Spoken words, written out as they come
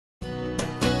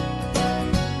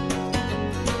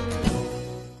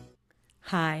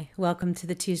Hi, welcome to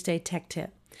the Tuesday Tech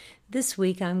Tip. This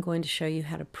week I'm going to show you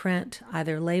how to print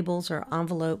either labels or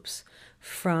envelopes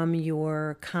from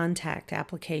your contact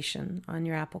application on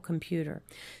your Apple computer.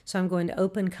 So I'm going to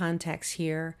open Contacts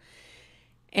here,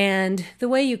 and the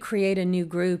way you create a new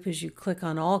group is you click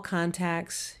on All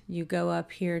Contacts, you go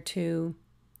up here to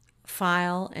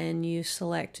File, and you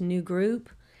select New Group,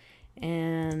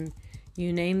 and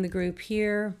you name the group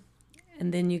here,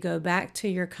 and then you go back to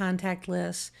your contact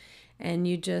list and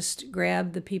you just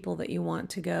grab the people that you want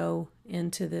to go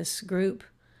into this group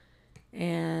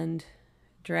and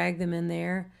drag them in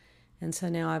there. And so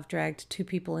now I've dragged 2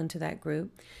 people into that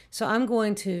group. So I'm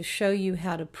going to show you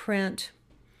how to print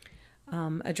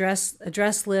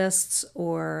address lists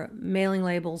or mailing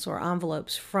labels or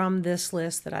envelopes from this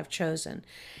list that I've chosen.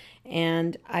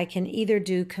 And I can either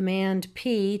do Command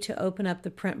P to open up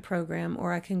the print program,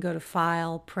 or I can go to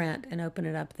File, Print, and open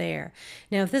it up there.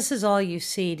 Now, if this is all you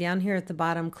see, down here at the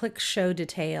bottom, click Show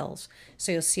Details,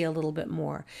 so you'll see a little bit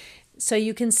more. So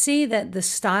you can see that the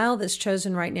style that's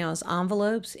chosen right now is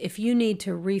envelopes. If you need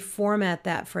to reformat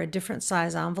that for a different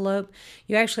size envelope,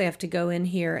 you actually have to go in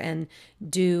here and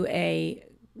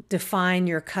define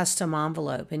your custom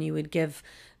envelope, and you would give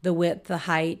the width, the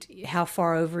height, how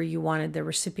far over you wanted the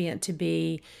recipient to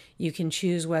be. You can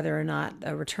choose whether or not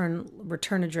a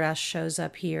return address shows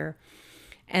up here.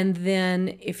 And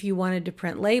then if you wanted to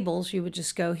print labels, you would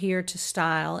just go here to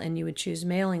Style and you would choose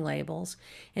Mailing Labels.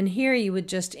 And here you would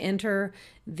just enter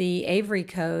the Avery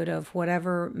code of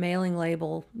whatever mailing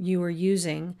label you were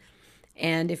using.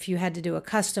 And if you had to do a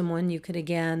custom one, you could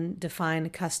again define a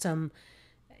custom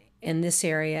in this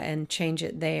area and change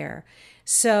it there.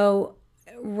 So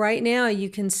right now you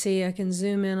can see, I can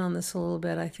zoom in on this a little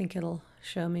bit. I think it'll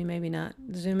show me, maybe not.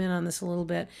 Zoom in on this a little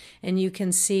bit and you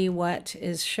can see what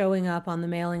is showing up on the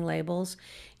mailing labels.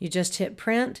 You just hit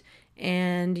print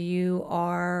and you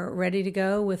are ready to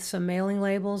go with some mailing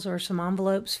labels or some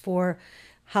envelopes for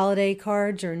holiday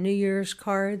cards or New Year's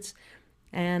cards.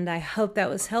 And I hope that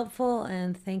was helpful,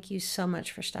 and thank you so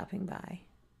much for stopping by.